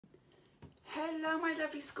Hello my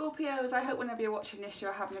lovely Scorpios, I hope whenever you're watching this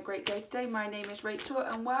you're having a great day today. My name is Rachel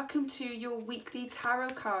and welcome to your weekly tarot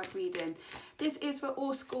card reading. This is for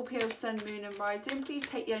all Scorpio, Sun, Moon and Rising. Please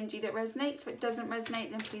take the energy that resonates. If it doesn't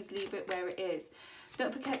resonate then please leave it where it is.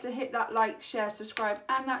 Don't forget to hit that like, share, subscribe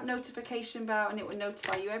and that notification bell, and it will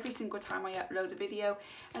notify you every single time I upload a video,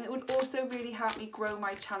 and it would also really help me grow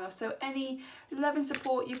my channel. So any love and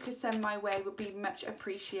support you could send my way would be much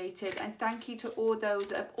appreciated, and thank you to all those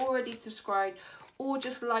that have already subscribed or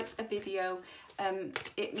just liked a video.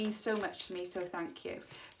 It means so much to me, so thank you.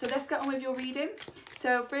 So let's get on with your reading.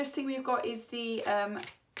 So first thing we've got is the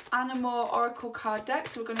Animal Oracle card deck.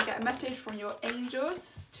 So we're going to get a message from your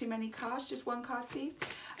angels. Too many cards, just one card please,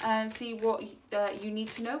 and see what you need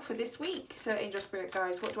to know for this week. So angel, spirit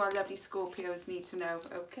guides, what do our lovely Scorpios need to know?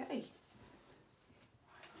 Okay.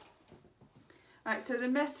 Right, so the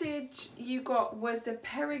message you got was the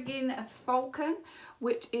Peregrine Falcon,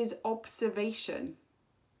 which is observation.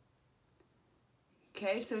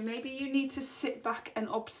 Okay, so maybe you need to sit back and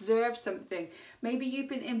observe something. Maybe you've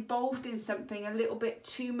been involved in something a little bit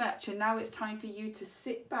too much, and now it's time for you to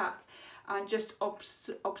sit back and just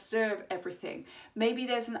observe everything. Maybe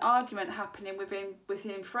there's an argument happening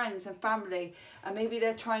within friends and family, and maybe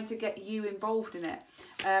they're trying to get you involved in it.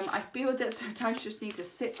 I feel that sometimes you just need to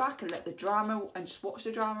sit back and let the drama, and just watch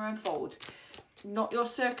the drama unfold. Not your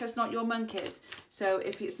circus, not your monkeys. So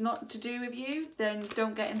if it's not to do with you, then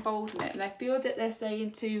don't get involved in it. And I feel that they're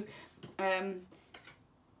saying to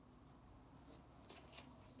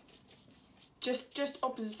just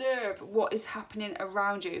observe what is happening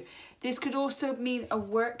around you. This could also mean a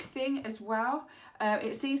work thing as well.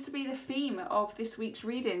 It seems to be the theme of this week's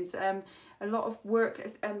readings. A lot of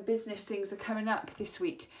work and business things are coming up this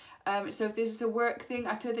week. So if this is a work thing,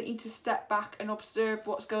 I feel that you need to step back and observe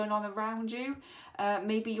what's going on around you.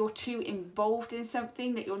 Maybe you're too involved in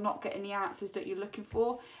something that you're not getting the answers that you're looking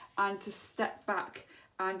for, and to step back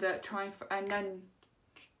and and then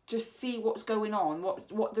just see what's going on,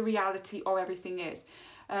 what the reality of everything is.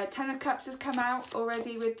 Ten of Cups has come out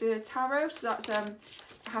already with the tarot, so that's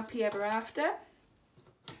happy ever after.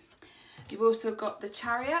 You've also got the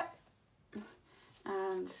Chariot,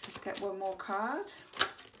 and let's get one more card.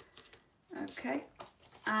 Okay,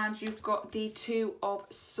 and you've got the Two of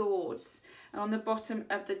Swords, and on the bottom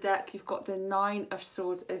of the deck you've got the Nine of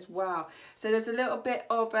Swords as well. So there's a little bit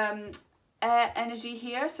of air energy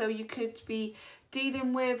here, so you could be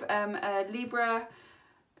dealing with Libra,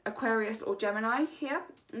 Aquarius or Gemini here.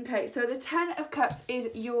 Okay, so the Ten of Cups is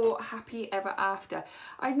your happy ever after.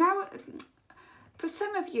 For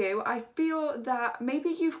some of you, I feel that maybe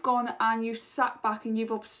you've gone and you've sat back and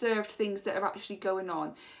you've observed things that are actually going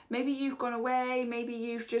on. Maybe you've gone away, maybe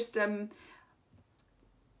you've just kind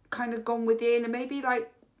of gone within, and maybe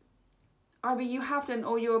like either you have done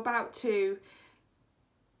or you're about to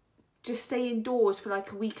just stay indoors for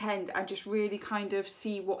like a weekend and just really kind of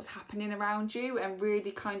see what's happening around you and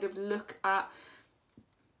really kind of look at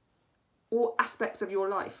all aspects of your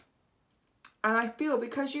life. And I feel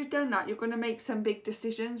because you've done that, you're going to make some big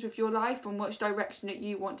decisions with your life and which direction that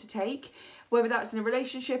you want to take, whether that's in a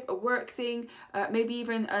relationship, a work thing, maybe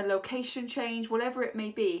even a location change, whatever it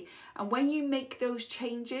may be. And when you make those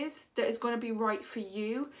changes that is going to be right for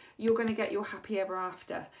you, you're going to get your happy ever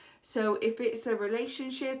after. So if it's a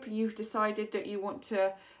relationship, you've decided that you want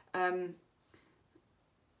to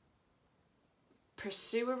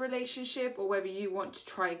pursue a relationship, or whether you want to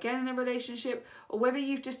try again in a relationship, or whether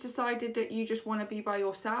you've just decided that you just want to be by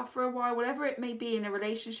yourself for a while, whatever it may be in a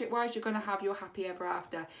relationship wise, you're going to have your happy ever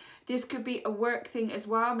after. This could be a work thing as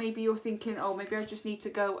well. Maybe you're thinking, oh, maybe I just need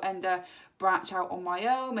to go and branch out on my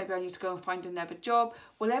own, maybe I need to go and find another job.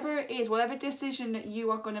 Whatever it is, whatever decision that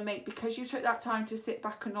you are going to make, because you took that time to sit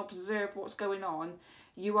back and observe what's going on,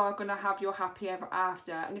 you are going to have your happy ever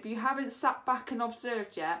after. And if you haven't sat back and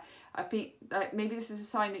observed yet, I think maybe this is a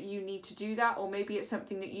sign that you need to do that, or maybe it's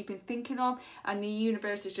something that you've been thinking of and the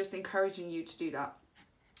universe is just encouraging you to do that.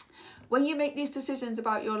 When you make these decisions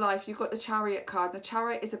about your life, you've got the Chariot card. The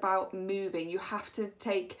Chariot is about moving. You have to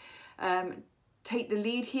take the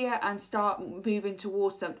lead here and start moving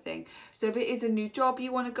towards something. So if it is a new job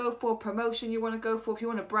you want to go for, promotion you want to go for, if you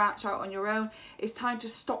want to branch out on your own, it's time to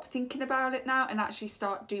stop thinking about it now and actually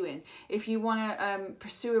start doing. If you want to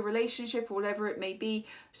pursue a relationship or whatever it may be,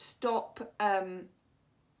 stop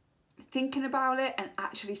thinking about it and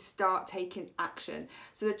actually start taking action.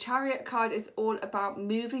 So the Chariot card is all about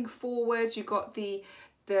moving forwards. You've got the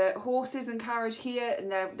horses and carriage here,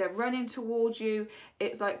 and they're running towards you.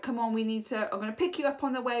 It's like, come on, I'm going to pick you up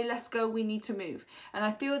on the way, let's go, we need to move. And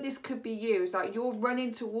I feel this could be you. It's like you're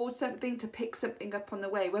running towards something to pick something up on the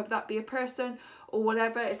way, whether that be a person or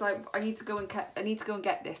whatever. It's like, I need to go and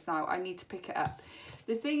get this now. I need to pick it up.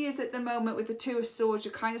 The thing is, at the moment with the Two of Swords,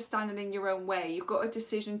 you're kind of standing in your own way. You've got a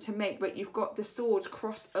decision to make, but you've got the swords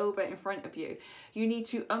crossed over in front of you. You need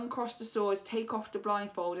to uncross the swords, take off the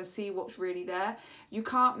blindfold and see what's really there. You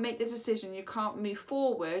can't make the decision. You can't move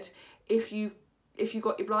forward if you've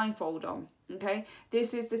got your blindfold on. Okay,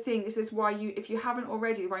 this is the thing. This is why if you haven't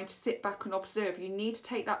already, trying to sit back and observe, you need to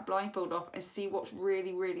take that blindfold off and see what's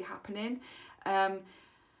really, really happening.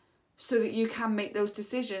 So that you can make those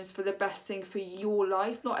decisions for the best thing for your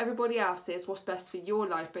life. Not everybody else is what's best for your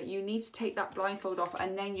life, but you need to take that blindfold off,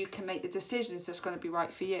 and then you can make the decisions that's going to be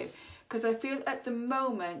right for you. Because I feel at the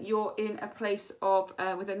moment you're in a place of,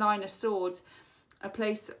 with the Nine of Swords, a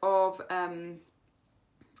place of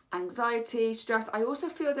anxiety, stress. I also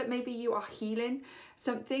feel that maybe you are healing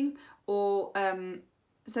something, or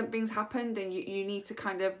something's happened and you need to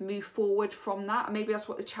kind of move forward from that. And maybe that's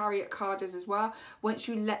what the Chariot card is as well. Once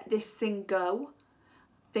you let this thing go,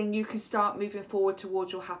 then you can start moving forward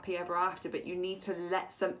towards your happy ever after. But you need to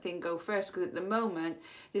let something go first, because at the moment,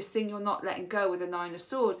 this thing you're not letting go with the Nine of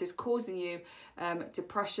Swords is causing you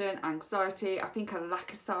depression, anxiety, I think a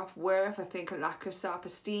lack of self-worth, I think a lack of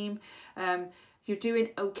self-esteem. You're doing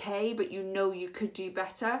okay, but you know you could do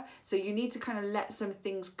better. So you need to kind of let some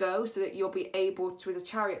things go so that you'll be able to, with the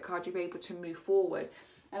Chariot card, you'll be able to move forward.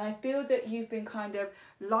 And I feel that you've been kind of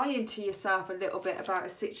lying to yourself a little bit about a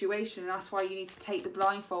situation. And that's why you need to take the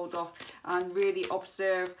blindfold off and really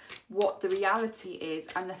observe what the reality is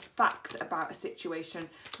and the facts about a situation,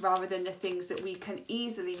 rather than the things that we can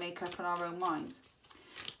easily make up in our own minds.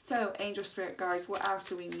 So, angel spirit guides, what else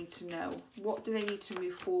do we need to know? What do they need to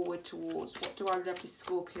move forward towards? What do our lovely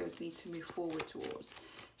Scorpios need to move forward towards?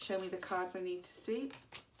 Show me the cards I need to see.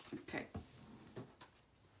 Okay.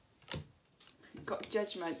 Got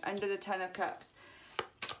Judgment under the Ten of Cups.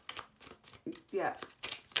 Yeah.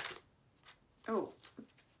 Oh.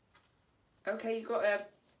 Okay, you've got a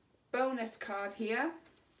bonus card here.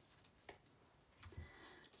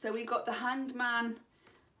 So we got the Hanged Man.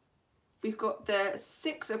 We've got the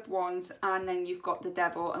Six of Wands, and then you've got the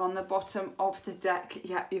Devil. And on the bottom of the deck,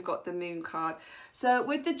 yeah, you've got the Moon card. So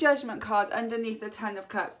with the Judgment card underneath the Ten of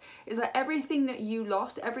Cups, is like everything that you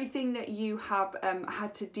lost, everything that you have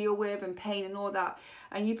had to deal with, and pain and all that.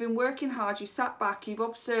 And you've been working hard, you sat back, you've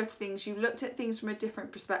observed things, you've looked at things from a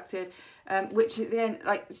different perspective, which then,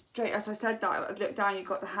 like straight as I said that, I looked down, you've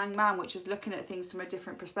got the Hanged Man, which is looking at things from a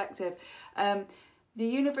different perspective. The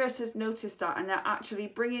universe has noticed that, and they're actually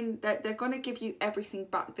bringing that they're going to give you everything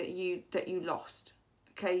back that you lost.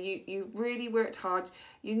 Okay, you really worked hard.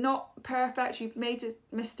 You're not perfect. You've made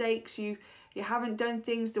mistakes. You haven't done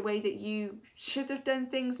things the way that you should have done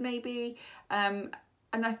things, maybe. And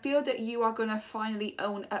I feel that you are going to finally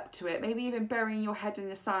own up to it. Maybe even burying your head in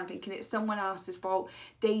the sand, thinking it's someone else's fault.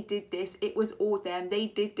 They did this. It was all them. They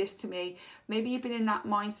did this to me. Maybe you've been in that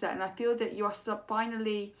mindset, and I feel that you are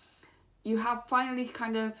you have finally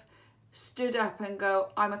kind of stood up and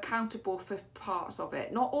go, I'm accountable for parts of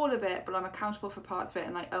it. Not all of it, but I'm accountable for parts of it,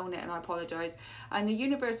 and I own it and I apologise. And the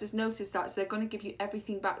universe has noticed that, so they're going to give you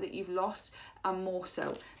everything back that you've lost, and more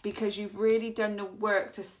so, because you've really done the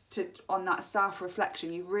work to on that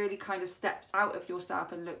self-reflection. You've really kind of stepped out of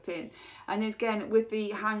yourself and looked in. And again, with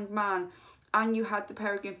the Hanged Man, and you had the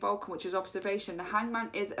Peregrine Falcon, which is observation. The Hanged Man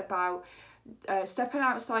is about stepping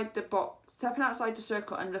outside the box, stepping outside the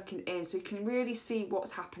circle and looking in, so you can really see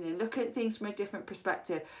what's happening. Look at things from a different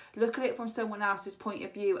perspective. Look at it from someone else's point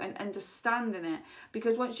of view and understanding it,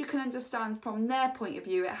 because once you can understand from their point of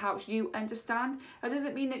view, it helps you understand. That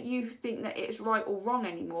doesn't mean that you think that it's right or wrong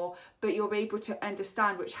anymore, but you're able to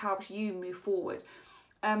understand, which helps you move forward.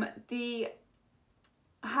 The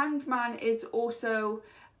Hanged Man is also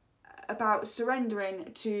about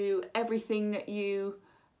surrendering to everything that you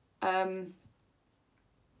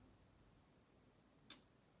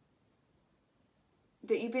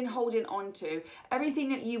that you've been holding on to, everything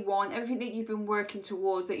that you want, everything that you've been working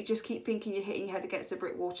towards, that you just keep thinking you're hitting your head against a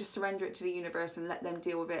brick wall. Just surrender it to the universe and let them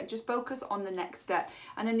deal with it, and just focus on the next step,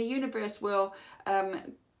 and then the universe will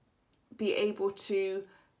be able to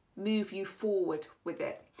move you forward with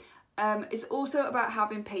it. It's also about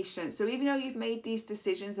having patience. So even though you've made these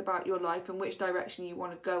decisions about your life and which direction you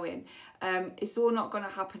want to go in, it's all not going to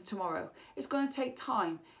happen tomorrow. It's going to take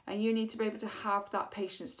time, and you need to be able to have that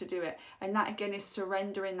patience to do it. And that again is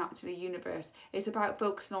surrendering that to the universe. It's about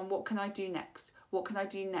focusing on, what can I do next? What can I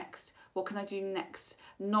do next? What can I do next?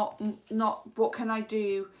 Not what can I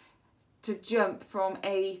do to jump from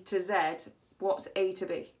A to Z. What's A to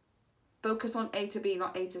B? Focus on A to B,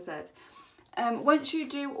 not A to Z. Once you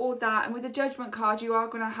do all that, and with the Judgment card, you are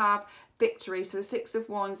going to have victory. So the Six of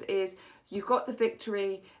Wands is you've got the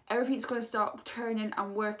victory. Everything's going to start turning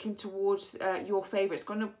and working towards your favour. It's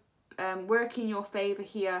going to work in your favour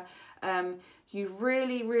here. You've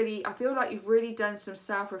really, I feel like you've really done some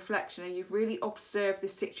self-reflection, and you've really observed the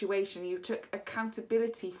situation. You took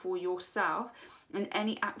accountability for yourself and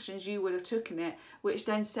any actions you would have taken it, which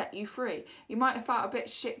then set you free. You might have felt a bit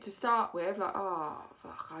shit to start with, like, oh,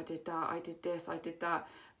 fuck, I did that, I did this, I did that.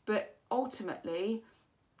 But ultimately,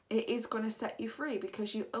 it is going to set you free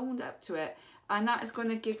because you owned up to it. And that is going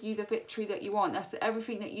to give you the victory that you want. That's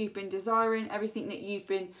everything that you've been desiring, everything that you've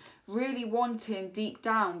been really wanting deep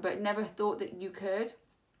down, but never thought that you could.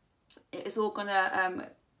 It's all going to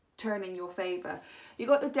turn in your favour. You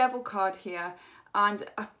got the Devil card here. And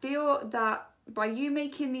I feel that by you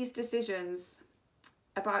making these decisions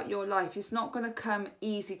about your life, it's not going to come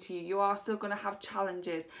easy to you. You are still going to have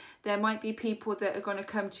challenges. There might be people that are going to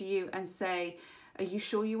come to you and say, are you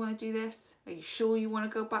sure you want to do this? Are you sure you want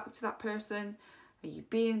to go back to that person? Are you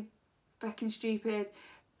being fucking stupid?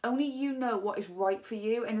 Only you know what is right for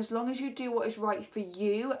you, and as long as you do what is right for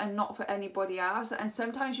you and not for anybody else, and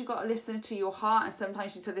sometimes you've got to listen to your heart and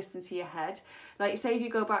sometimes you need to listen to your head. Like, say if you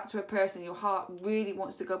go back to a person, your heart really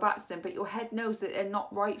wants to go back to them, but your head knows that they're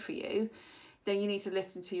not right for you, then you need to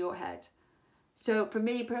listen to your head. So for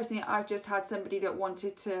me personally, I've just had somebody that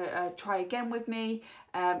wanted to try again with me,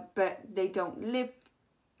 but they don't live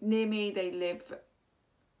near me. They live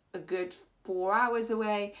a good 4 hours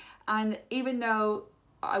away. And even though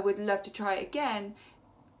I would love to try it again,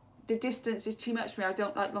 the distance is too much for me. I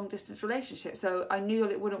don't like long distance relationships. So I knew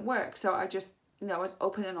that it wouldn't work. So I just, you know, I was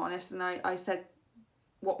open and honest, and I said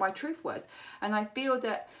what my truth was. And I feel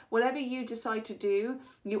that whatever you decide to do,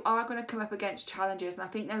 you are going to come up against challenges, and I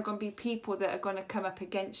think there are going to be people that are going to come up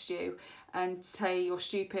against you and say you're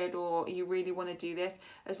stupid or you really want to do this.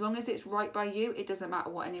 As long as it's right by you, it doesn't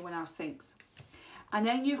matter what anyone else thinks. And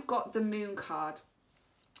then you've got the Moon card.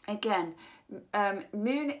 Again,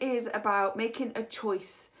 Moon is about making a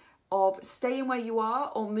choice of staying where you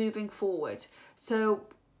are or moving forward. So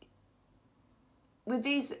with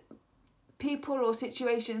these people or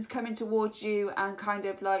situations coming towards you and kind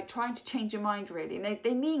of like trying to change your mind, really, and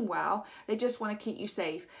they mean well, they just want to keep you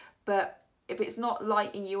safe, but if it's not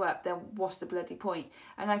lighting you up, then what's the bloody point?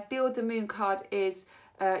 And I feel the Moon card is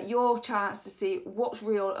your chance to see what's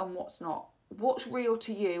real and what's not. What's real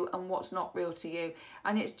to you and what's not real to you.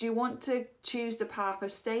 And it's, do you want to choose the path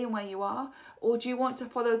of staying where you are, or do you want to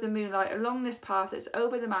follow the moonlight along this path that's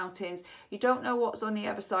over the mountains? You don't know what's on the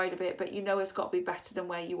other side of it, but you know it's got to be better than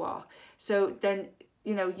where you are. So then,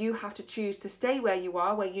 you know, you have to choose to stay where you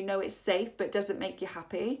are, where you know it's safe but doesn't make you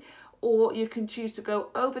happy, or you can choose to go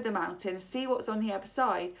over the mountain, see what's on the other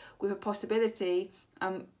side with a possibility,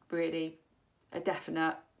 really a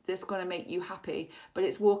definite, that's going to make you happy. But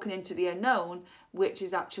it's walking into the unknown, which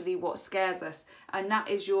is actually what scares us. And that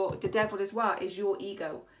is the devil as well, is your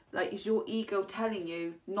ego. Like, it's your ego telling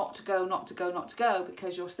you not to go, not to go, not to go,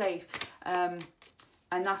 because you're safe. And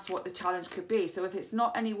that's what the challenge could be. So if it's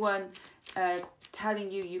not anyone telling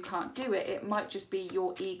you you can't do it, it might just be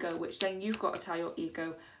your ego, which then you've got to tell your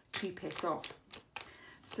ego to piss off.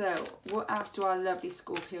 So what else do our lovely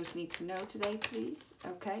Scorpios need to know today, please?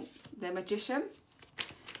 Okay, the Magician.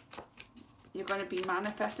 You're going to be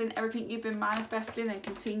manifesting. Everything you've been manifesting and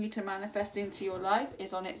continue to manifest into your life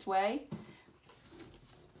is on its way.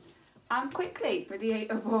 And quickly, with the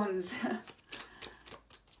 8 of Wands.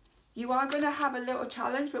 You are going to have a little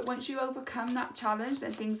challenge, but once you overcome that challenge,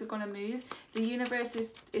 then things are going to move. The universe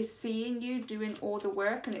is seeing you doing all the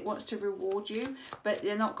work, and it wants to reward you, but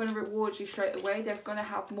they're not going to reward you straight away. There's going to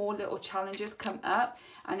have more little challenges come up,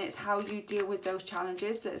 and it's how you deal with those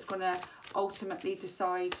challenges that is going to ultimately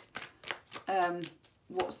decide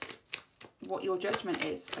what your judgment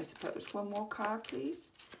is, I suppose. One more card, please.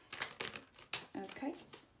 Okay.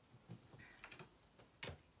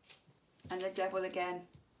 And the Devil again.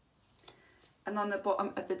 And on the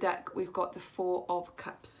bottom of the deck, we've got the 4 of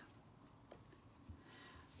Cups.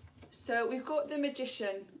 So we've got the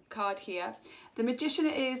Magician card here. The Magician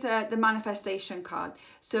is the manifestation card.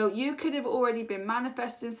 So you could have already been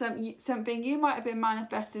manifesting something. You might have been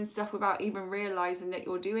manifesting stuff without even realising that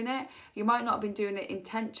you're doing it. You might not have been doing it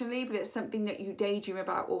intentionally, but it's something that you daydream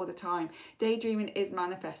about all the time. Daydreaming is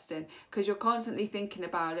manifesting because you're constantly thinking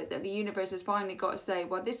about it, that the universe has finally got to say,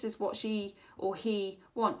 well, this is what she or he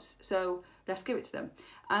wants, so let's give it to them.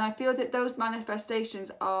 And I feel that those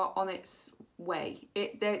manifestations are on its way.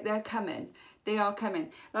 They're coming. They are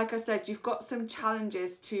coming. Like I said, you've got some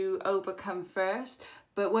challenges to overcome first,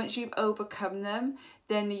 But once you've overcome them,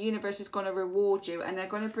 then the universe is going to reward you, and they're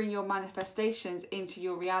going to bring your manifestations into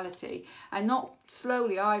your reality. And not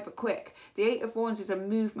slowly either, quick. The Eight of Wands is a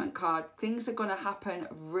movement card. Things are going to happen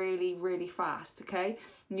really, really fast, okay?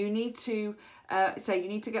 You need to, you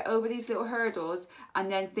need to get over these little hurdles,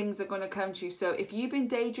 and then things are going to come to you. So if you've been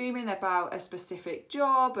daydreaming about a specific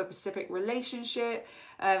job, a specific relationship,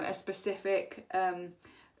 a specific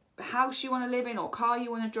house you want to live in or car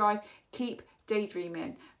you want to drive, keep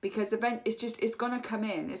daydreaming, because it's going to come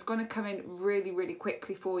in. It's going to come in really, really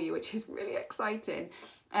quickly for you, which is really exciting.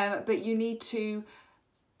 But you need to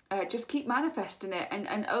just keep manifesting it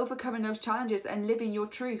and overcoming those challenges and living your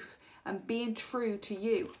truth and being true to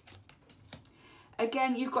you.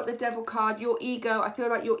 Again, you've got the Devil card, your ego. I feel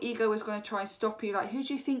like your ego is going to try and stop you. Like, who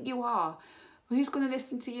do you think you are? Who's going to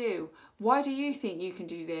listen to you? Why do you think you can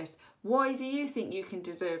do this? Why do you think you can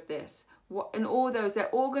deserve this? And all those, they're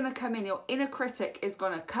all going to come in. Your inner critic is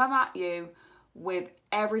going to come at you with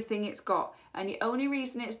everything it's got. And the only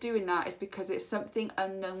reason it's doing that is because it's something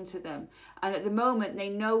unknown to them. And at the moment, they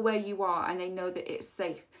know where you are and they know that it's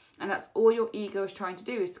safe. And that's all your ego is trying to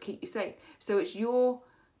do, is to keep you safe. So it's your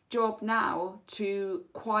job now to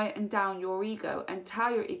quieten down your ego and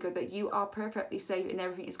tell your ego that you are perfectly safe and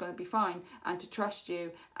everything is going to be fine, and to trust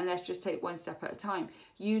you, and let's just take one step at a time.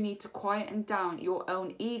 You need to quieten down your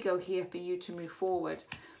own ego here for you to move forward.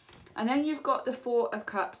 And then you've got the Four of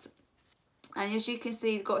Cups, and as you can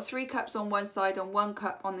see, you've got 3 cups on one side and 1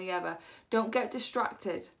 cup on the other. Don't get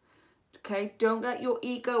distracted, okay? Don't let your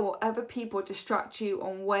ego or other people distract you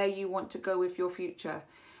on where you want to go with your future.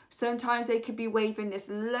 Sometimes they could be waving this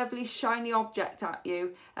lovely shiny object at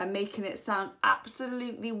you and making it sound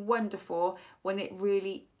absolutely wonderful when it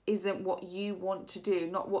really isn't what you want to do,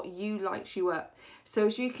 not what you lights you up. So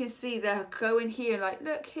as you can see, they're going here like,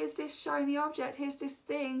 look, here's this shiny object, here's this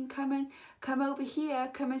thing, come over here,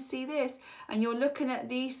 come and see this. And you're looking at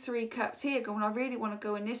these 3 cups here going, I really want to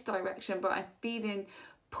go in this direction, but I'm feeling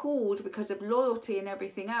pulled because of loyalty and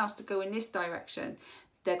everything else to go in this direction.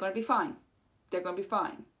 They're going to be fine. They're going to be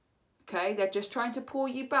fine. Okay, they're just trying to pull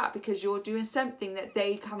you back because you're doing something that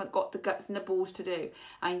they haven't got the guts and the balls to do,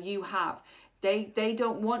 and you have. They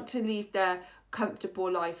don't want to leave their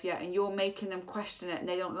comfortable life yet, and you're making them question it and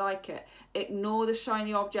they don't like it. Ignore the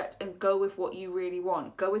shiny object and go with what you really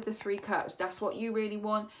want. Go with the 3 cups. That's what you really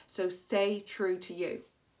want, so stay true to you.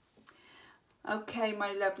 Okay, my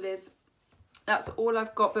lovelies. That's all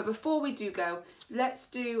I've got. But before we do go, let's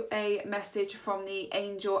do a message from the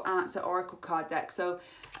Angel Answer Oracle card deck. So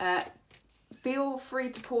feel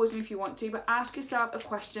free to pause me if you want to, but ask yourself a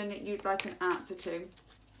question that you'd like an answer to.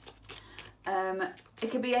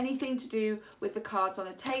 It could be anything to do with the cards on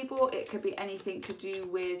the table. It could be anything to do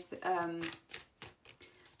with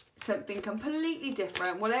something completely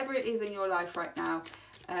different. Whatever it is in your life right now,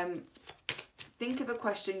 think of a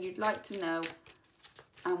question you'd like to know,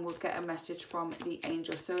 and we'll get a message from the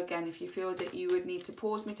angel. So again, if you feel that you would need to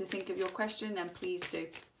pause me to think of your question, then please do.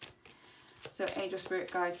 So angel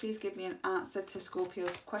spirit guys, please give me an answer to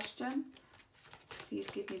Scorpio's question. Please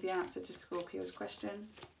give me the answer to Scorpio's question.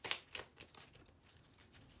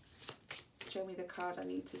 Show me the card I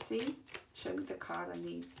need to see. Show me the card I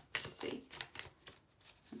need to see.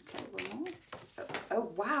 Okay, one more.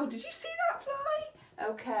 Oh wow, did you see that fly?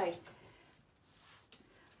 Okay.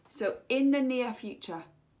 So in the near future,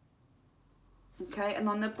 okay, and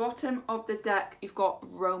on the bottom of the deck, you've got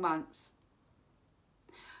romance.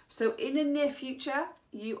 So in the near future,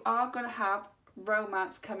 you are going to have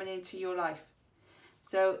romance coming into your life.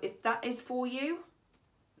 So if that is for you,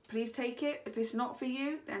 please take it. If it's not for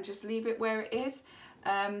you, then just leave it where it is.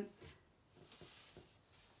 And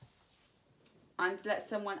let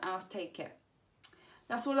someone else take it.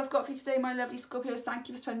 That's all I've got for you today, my lovely Scorpios. Thank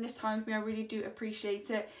you for spending this time with me. I really do appreciate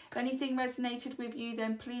it. If anything resonated with you,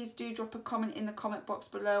 then please do drop a comment in the comment box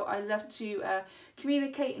below. I love to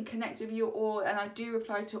communicate and connect with you all, and I do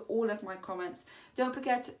reply to all of my comments. Don't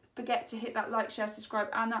forget to hit that like, share, subscribe,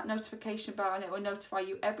 and that notification bell, and it will notify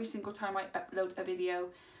you every single time I upload a video.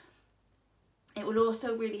 It will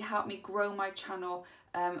also really help me grow my channel,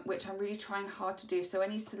 which I'm really trying hard to do. So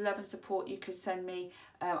any love and support you could send me,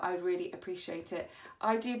 I would really appreciate it.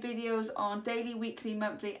 I do videos on daily, weekly,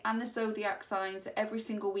 monthly and the zodiac signs every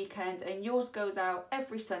single weekend, and yours goes out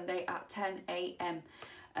every Sunday at 10 AM.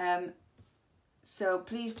 So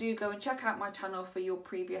please do go and check out my channel for your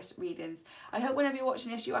previous readings. I hope whenever you're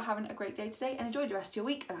watching this, you are having a great day today, and enjoy the rest of your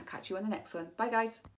week, and I'll catch you on the next one. Bye guys.